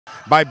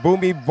by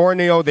Bumi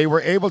Borneo. They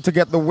were able to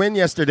get the win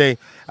yesterday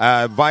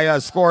via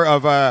a score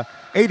of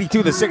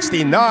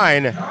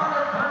 82-69.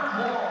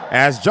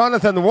 As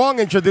Jonathan Wong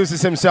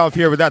introduces himself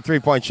here with that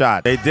three-point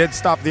shot. They did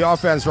stop the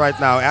offense right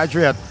now.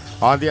 Adroit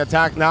on the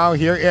attack now.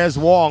 Here is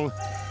Wong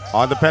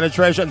on the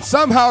penetration.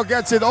 Somehow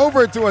gets it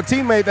over to a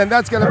teammate, and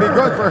that's going to be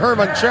good for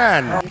Herman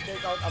Chan.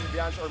 Take out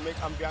ambiance or make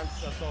ambiance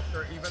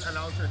softer. Even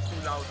announcers too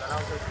loud.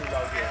 Announcers too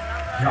loud here.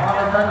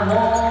 Jonathan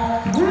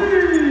Wong.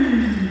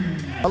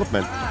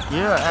 Development.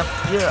 Yeah.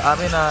 I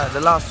mean,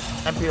 the last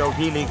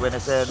MPOG league when I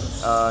said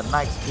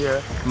Knights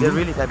here, they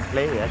really can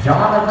play. Actually.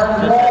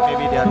 Just that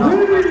maybe they are not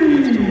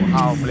used to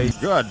how play.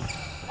 Good.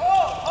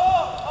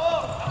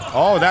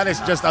 Oh, that is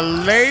just a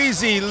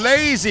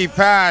lazy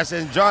pass,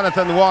 and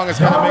Jonathan Wong is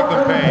going to make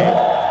them pay.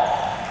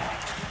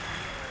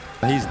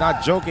 He's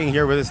not joking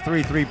here with his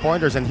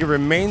three-pointers, and he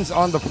remains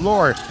on the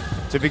floor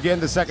to begin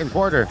the second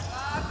quarter.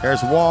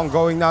 There's Wong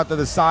going now to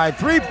the side.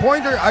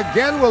 Three-pointer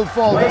again will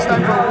fall, this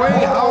time for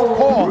Wei Hao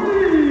Po.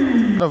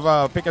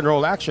 Of pick and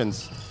roll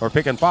actions, or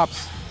pick and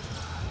pops.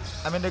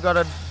 I mean, they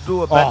gotta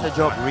do a better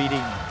job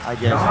reading, I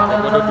guess.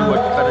 They're gonna do a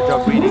better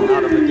job reading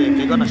out of the game.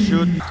 They're gonna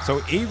shoot.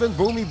 So even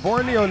Bumi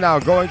Borneo now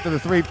going to the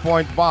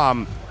three-point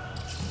bomb.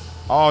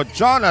 Oh,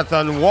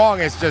 Jonathan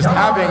Wong is just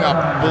having a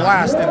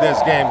blast in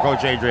this game,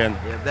 Coach Adrian.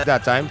 Yeah,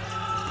 that time.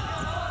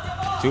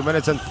 2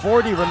 minutes and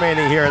 40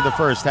 remaining here in the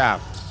first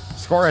half.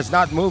 Score has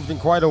not moved in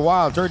quite a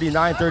while,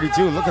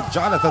 39-32. Look at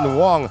Jonathan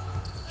Wong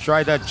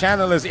try to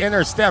channel his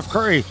inner Steph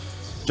Curry.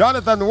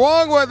 Jonathan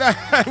Wong with a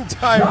hang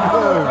time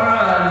move.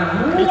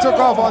 He took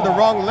off on the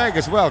wrong leg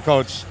as well,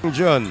 Coach. Ting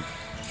Jun.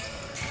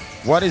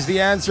 What is the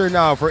answer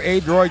now for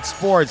Adroit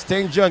Sports?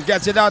 Ting Jun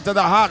gets it out to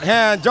the hot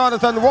hand.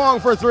 Jonathan Wong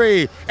for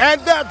three.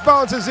 And that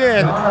bounces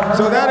in.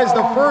 So that is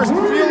the first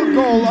field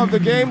goal of the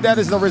game. That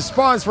is the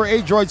response for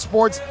Adroit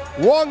Sports.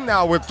 Wong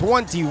now with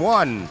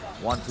 21.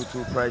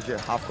 1-2 pressure,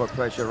 half-court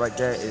pressure right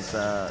there is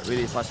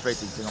really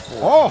frustrating Singapore.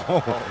 Oh!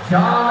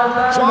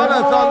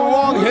 Jonathan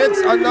Wong hits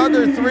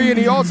another three, and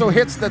he also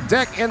hits the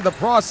deck in the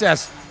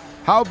process.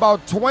 How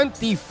about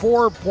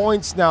 24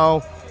 points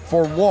now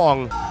for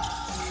Wong?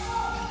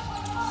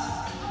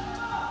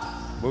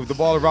 Move the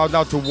ball around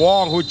now to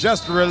Wong, who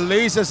just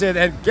releases it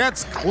and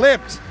gets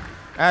clipped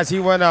as he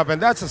went up,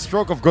 and that's a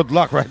stroke of good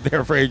luck right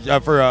there for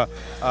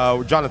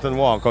Jonathan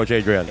Wong, Coach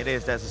Adrian. It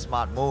is, that's a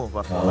smart move,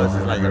 but for us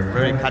it's like a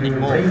very cunning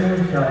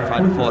move.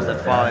 Trying to force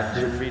that foul and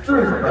shoot free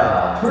throws from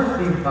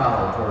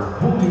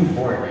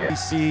there. We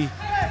see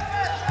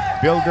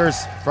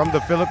Builders from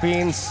the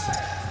Philippines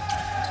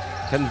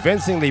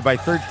convincingly by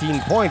 13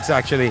 points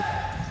actually.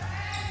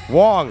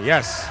 Wong,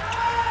 yes.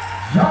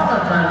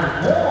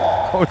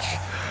 Coach.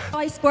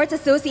 Sports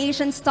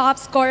Association's top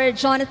scorer,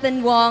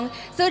 Jonathan Wong.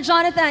 So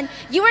Jonathan,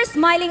 you were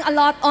smiling a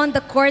lot on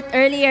the court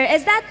earlier.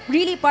 Is that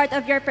really part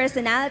of your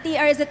personality,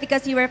 or is it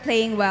because you were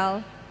playing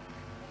well?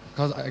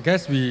 Because I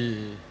guess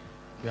we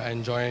are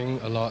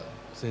enjoying a lot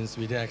since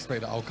we didn't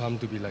expect the outcome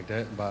to be like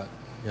that. But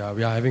yeah,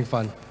 we are having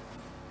fun.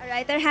 All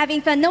right, they're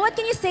having fun. Now, what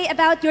can you say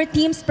about your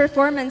team's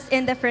performance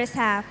in the first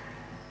half?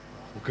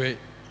 Great.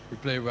 We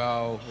play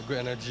well, good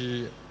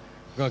energy.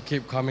 We're going to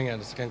keep coming at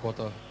the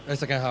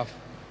second half.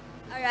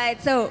 All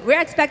right, so we're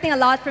expecting a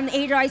lot from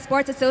the Adroit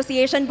Sports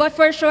Association, but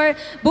for sure,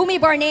 Bumi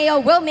Borneo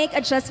will make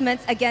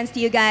adjustments against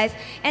you guys.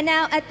 And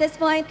now, at this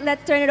point,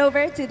 let's turn it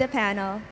over to the panel.